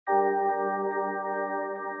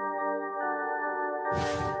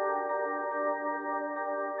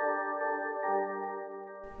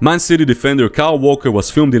Man City defender Kyle Walker was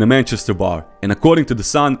filmed in a Manchester bar, and according to The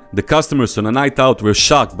Sun, the customers on a night out were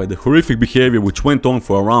shocked by the horrific behavior which went on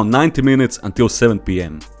for around 90 minutes until 7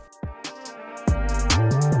 PM.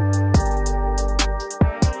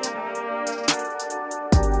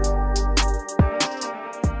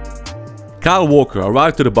 Kyle Walker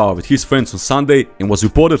arrived to the bar with his friends on Sunday and was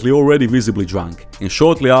reportedly already visibly drunk, and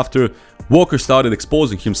shortly after, Walker started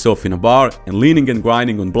exposing himself in a bar and leaning and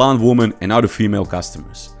grinding on blonde women and other female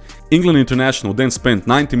customers. England international then spent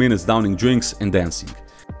 90 minutes downing drinks and dancing.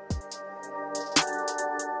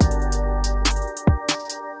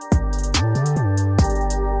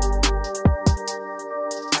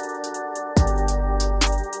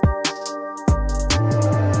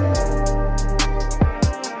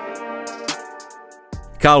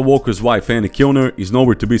 Kyle Walker's wife Annie Kilner is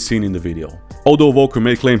nowhere to be seen in the video. Although Walker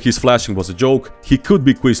may claim his flashing was a joke, he could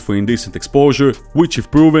be quizzed for indecent exposure, which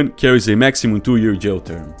if proven carries a maximum 2-year jail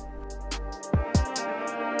term.